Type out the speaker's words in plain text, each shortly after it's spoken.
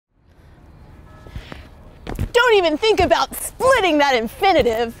Don't even think about splitting that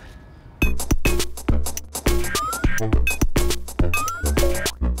infinitive.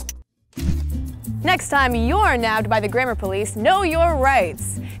 Next time you're nabbed by the grammar police, know your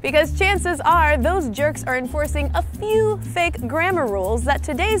rights, because chances are those jerks are enforcing a few fake grammar rules that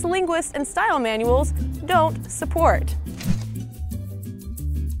today's linguists and style manuals don't support.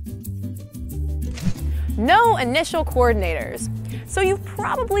 No initial coordinators. So you've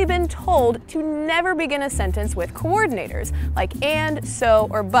probably been told to never begin a sentence with coordinators, like and, so,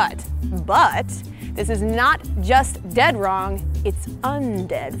 or but. But this is not just dead wrong, it's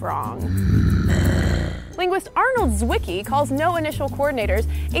undead wrong. Linguist Arnold Zwicky calls no initial coordinators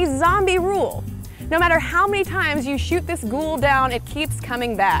a zombie rule. No matter how many times you shoot this ghoul down, it keeps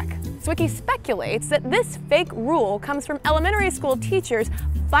coming back. Zwicky speculates that this fake rule comes from elementary school teachers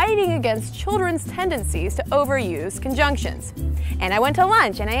fighting against children's tendencies to overuse conjunctions. And I went to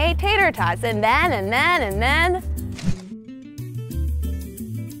lunch and I ate tater tots and then.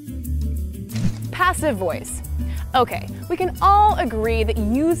 Passive voice. Okay, we can all agree that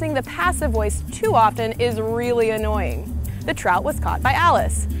using the passive voice too often is really annoying. The trout was caught by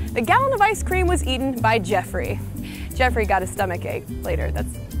Alice. The gallon of ice cream was eaten by Jeffrey. Jeffrey got a stomachache later.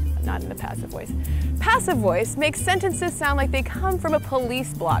 That's not in the passive voice. Passive voice makes sentences sound like they come from a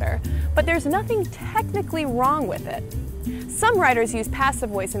police blotter, but there's nothing technically wrong with it. Some writers use passive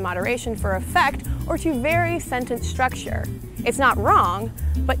voice in moderation for effect or to vary sentence structure. It's not wrong,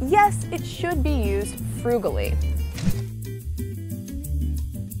 but yes, it should be used frugally.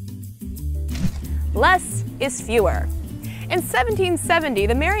 Less is fewer. In 1770,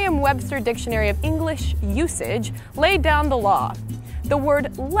 the Merriam-Webster Dictionary of English Usage laid down the law. The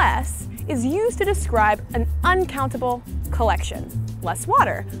word less is used to describe an uncountable collection. Less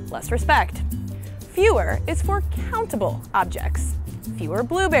water, less respect. Fewer is for countable objects. Fewer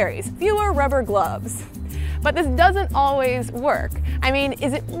blueberries, fewer rubber gloves. But this doesn't always work. I mean,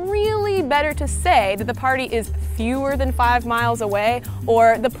 is it really better to say that the party is fewer than 5 miles away,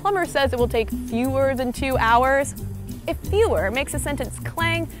 or the plumber says it will take fewer than 2 hours? If fewer makes a sentence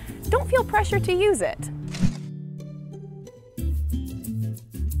clang, don't feel pressure to use it.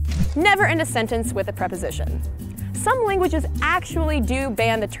 Never end a sentence with a preposition. Some languages actually do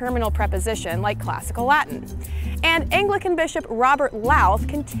ban the terminal preposition, like Classical Latin. And Anglican Bishop Robert Louth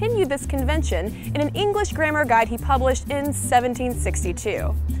continued this convention in an English grammar guide he published in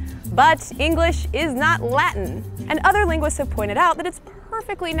 1762. But English is not Latin, and other linguists have pointed out that it's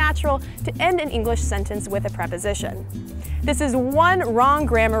perfectly natural to end an English sentence with a preposition. This is one wrong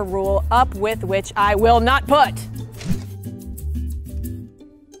grammar rule up with which I will not put.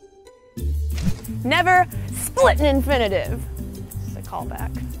 Never split an infinitive. It's a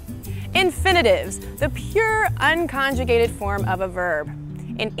callback. Infinitives, the pure unconjugated form of a verb.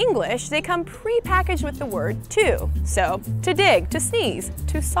 In English, they come pre-packaged with the word to. So, to dig, to sneeze,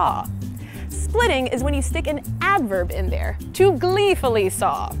 to saw. Splitting is when you stick an adverb in there, to gleefully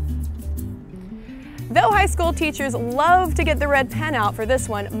saw. Though high school teachers love to get the red pen out for this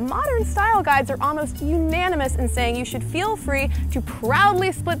one, modern style guides are almost unanimous in saying you should feel free to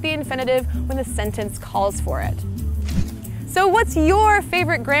proudly split the infinitive when the sentence calls for it. So what's your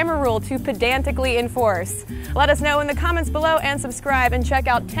favorite grammar rule to pedantically enforce? Let us know in the comments below and subscribe, and check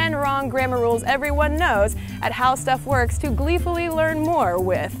out 10 wrong grammar rules everyone knows at HowStuffWorks to gleefully learn more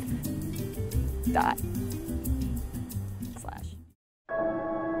with ...